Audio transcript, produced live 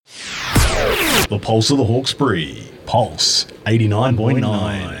The pulse of the Hawkesbury. Pulse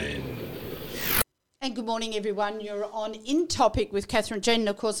 89.9. And good morning, everyone. You're on In Topic with Catherine Jen. And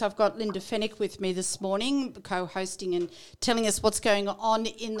of course, I've got Linda Fennick with me this morning, co-hosting and telling us what's going on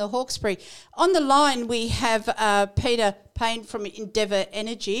in the Hawkesbury. On the line, we have Payne from Endeavour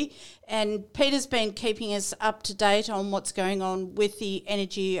Energy. And Peter's been keeping us up to date on what's going on with the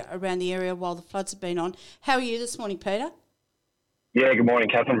energy around the area while the floods have been on. How are you this morning, Peter? Yeah, good morning,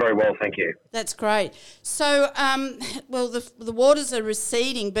 Catherine. Very well, thank you. That's great. So, the waters are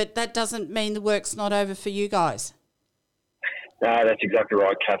receding, but that doesn't mean the work's not over for you guys. No, that's exactly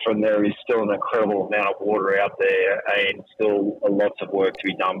right, Catherine. There is still an incredible amount of water out there and still lots of work to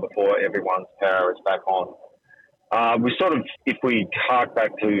be done before everyone's power is back on. If we hark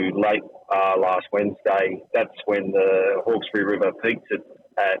back to late last Wednesday, that's when the Hawkesbury River peaked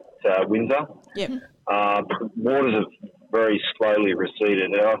at Windsor. Yep. But the waters have very slowly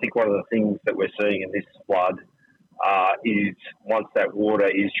receded. And I think one of the things that we're seeing in this flood is once that water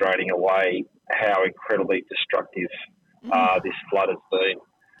is draining away, how incredibly destructive this flood has been.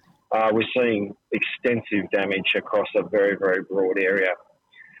 We're seeing extensive damage across a very, very broad area.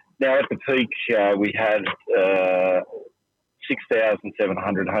 Now, at the peak, we had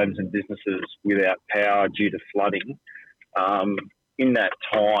 6,700 homes and businesses without power due to flooding. In that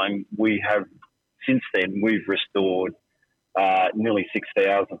time, since then, we've restored nearly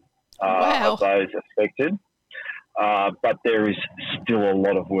 6,000 of those affected. But there is still a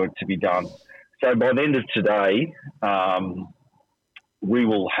lot of work to be done. So by the end of today, we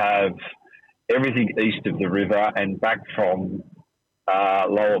will have everything east of the river and back from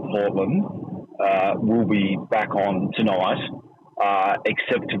Lower Portland will be back on tonight,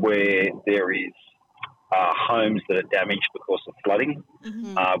 except where there is homes that are damaged because of flooding,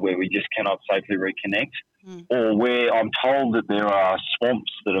 where we just cannot safely reconnect, or where I'm told that there are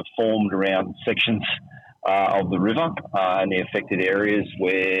swamps that have formed around sections of the river and the affected areas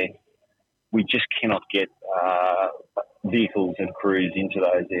where we just cannot get vehicles and crews into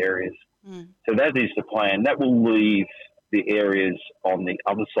those areas. So that is the plan. That will leave the areas on the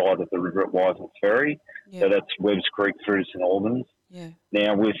other side of the river at Wiseman's Ferry. So that's Webbs Creek through to St Albans.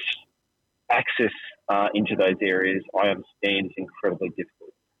 Now, with access into those areas, I understand is incredibly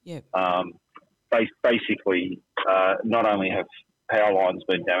difficult. Basically, not only have power lines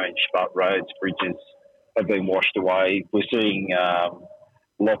been damaged, but roads, bridges have been washed away. We're seeing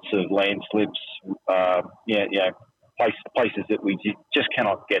lots of landslips, places that we just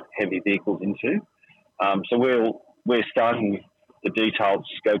cannot get heavy vehicles into. So we're starting the detailed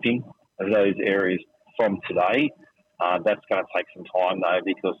scoping of those areas from today. That's going to take some time, though,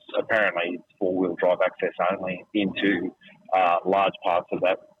 because apparently it's four-wheel drive access only into large parts of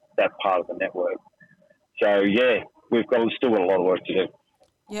that part of the network. So, we've still got a lot of work to do.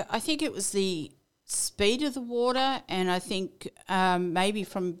 Yeah, I think it was the speed of the water, and I think maybe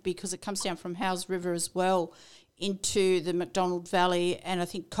because it comes down from Howes River as well into the McDonald Valley, and I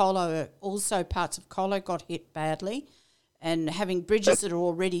think parts of Colo got hit badly, and having bridges that are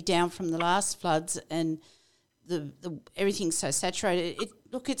already down from the last floods and the everything's so saturated.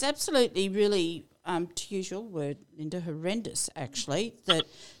 It's absolutely really, to use your word, Linda, horrendous actually, that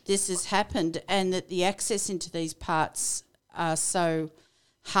this has happened and that the access into these parts are so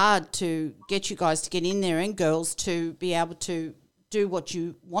hard to get you guys to get in there and girls to be able to do what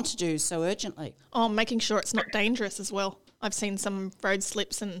you want to do so urgently. Oh, making sure it's not dangerous as well. I've seen some road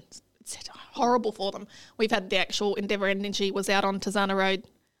slips and it's horrible for them. We've had the actual Endeavour Energy was out on Tazana Road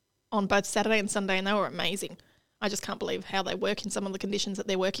on both Saturday and Sunday and they were amazing. I just can't believe how they work in some of the conditions that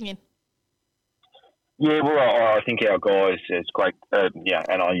they're working in. Yeah, well, I think our guys, it's great,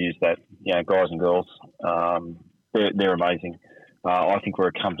 and I use that, guys and girls, they're amazing. I think we're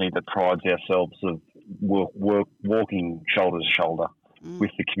a company that prides ourselves of walking shoulder to shoulder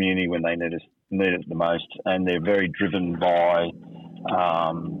with the community when they need it the most, and they're very driven by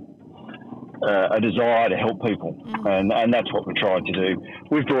a desire to help people, and that's what we're trying to do.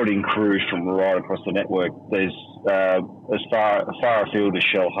 We've brought in crews from right across the network. There's as far afield as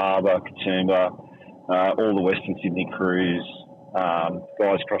Shell Harbour, Katoomba, all the Western Sydney crews,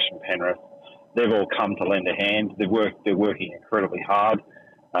 guys across from Penrith. They've all come to lend a hand. They're working incredibly hard.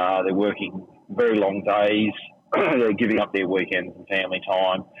 They're working very long days. They're giving up their weekends and family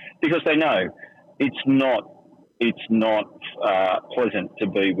time because they know it's not pleasant to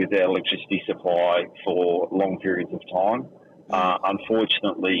be with our electricity supply for long periods of time.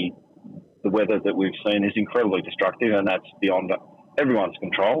 Unfortunately, the weather that we've seen is incredibly destructive, and that's beyond everyone's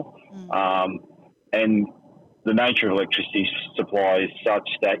control. And the nature of electricity supply is such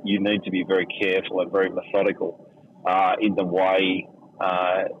that you need to be very careful and very methodical in the way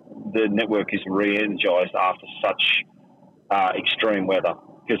the network is re-energised after such extreme weather.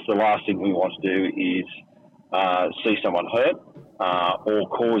 Because the last thing we want to do is see someone hurt or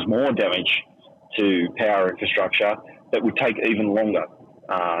cause more damage to power infrastructure that would take even longer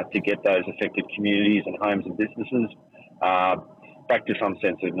to get those affected communities and homes and businesses back to some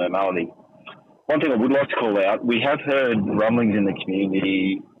sense of normality. One thing I would like to call out, we have heard rumblings in the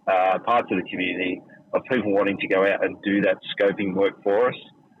community, parts of the community, of people wanting to go out and do that scoping work for us.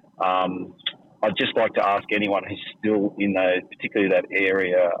 I'd just like to ask anyone who's still in particularly that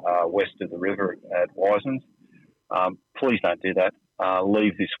area west of the river at Wiseman's, please don't do that.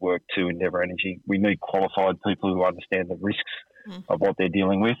 Leave this work to Endeavour Energy. We need qualified people who understand the risks of what they're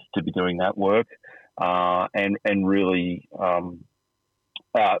dealing with to be doing that work. And really,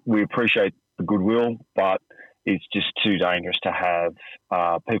 we appreciate the goodwill, but it's just too dangerous to have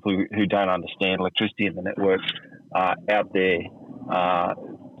people who don't understand electricity and the network out there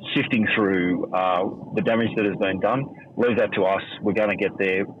sifting through the damage that has been done. Leave that to us. We're going to get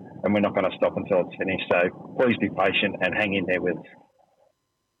there, and we're not going to stop until it's finished. So please be patient and hang in there with us.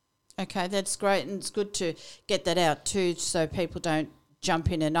 Okay, that's great, and it's good to get that out too, so people don't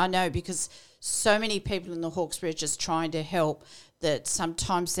jump in. And I know because so many people in the Hawkesbury are just trying to help, that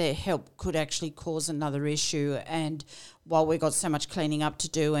sometimes their help could actually cause another issue. And while we've got so much cleaning up to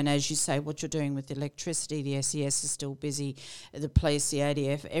do, and as you say, what you're doing with the electricity, the SES is still busy, the police, the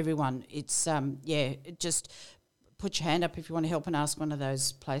ADF, everyone, it's, just put your hand up if you want to help and ask one of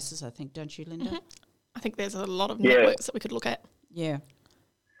those places, I think, don't you, Linda? Mm-hmm. I think there's a lot of networks that we could look at. Yeah.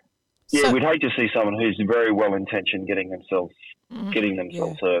 Yeah, So, we'd hate to see someone who's very well-intentioned getting themselves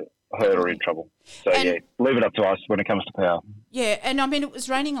hurt or in trouble. So, leave it up to us when it comes to power. yeah, and I mean, it was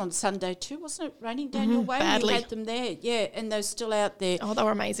raining on Sunday too, wasn't it? Raining down your way? badly. We had them there, yeah, and they're still out there. Oh, they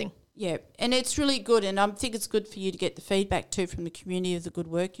were amazing. Yeah, and it's really good, and I think it's good for you to get the feedback too from the community of the good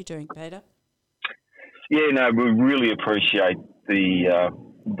work you're doing, Peter. Yeah, no, we really appreciate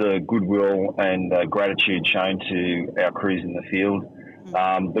the goodwill and gratitude shown to our crews in the field.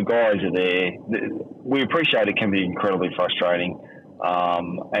 The guys are there. We appreciate it can be incredibly frustrating,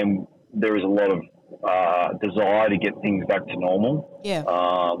 and there is a lot of desire to get things back to normal. Yeah.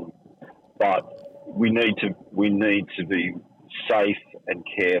 But we need to be safe and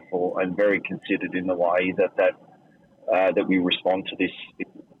careful and very considered in the way that we respond to this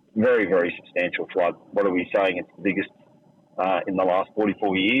very, very substantial flood. What are we saying? It's the biggest in the last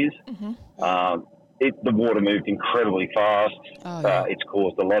 44 years. The water moved incredibly fast. It's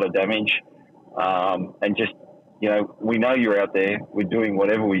caused a lot of damage. And just, we know you're out there. We're doing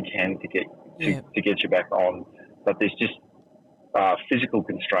whatever we can to get you back on. But there's just physical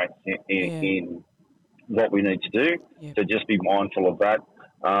constraints in what we need to do. Yeah. So just be mindful of that.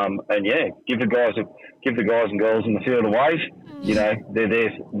 Give the guys and girls in the field a wave.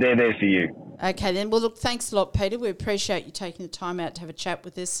 They're there for you. Okay, then. Well, look, thanks a lot, Peter. We appreciate you taking the time out to have a chat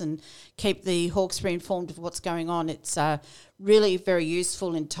with us and keep the Hawkesbury informed of what's going on. It's really very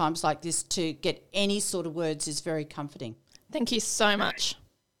useful in times like this to get any sort of words is very comforting. Thank you so much.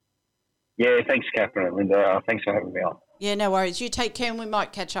 Yeah, thanks, Catherine and Linda. Thanks for having me on. Yeah, no worries. You take care, and we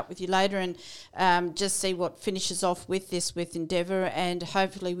might catch up with you later and just see what finishes off with Endeavour, and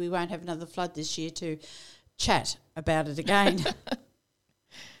hopefully we won't have another flood this year to chat about it again.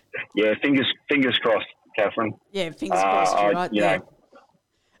 Yeah, fingers crossed, Catherine. Yeah, fingers crossed, you're right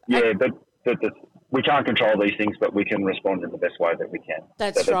there. But we can't control these things, but we can respond in the best way that we can.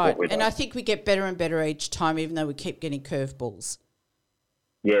 That's right. And I think we get better and better each time, even though we keep getting curveballs.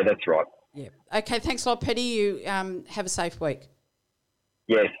 Yeah, that's right. Yeah. Okay, thanks a lot, Petty. You have a safe week.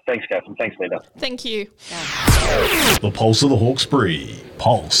 Yes, thanks, Catherine. Thanks, Linda. Thank you. The Pulse of the Hawkesbury.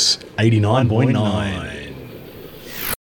 Pulse 89.9.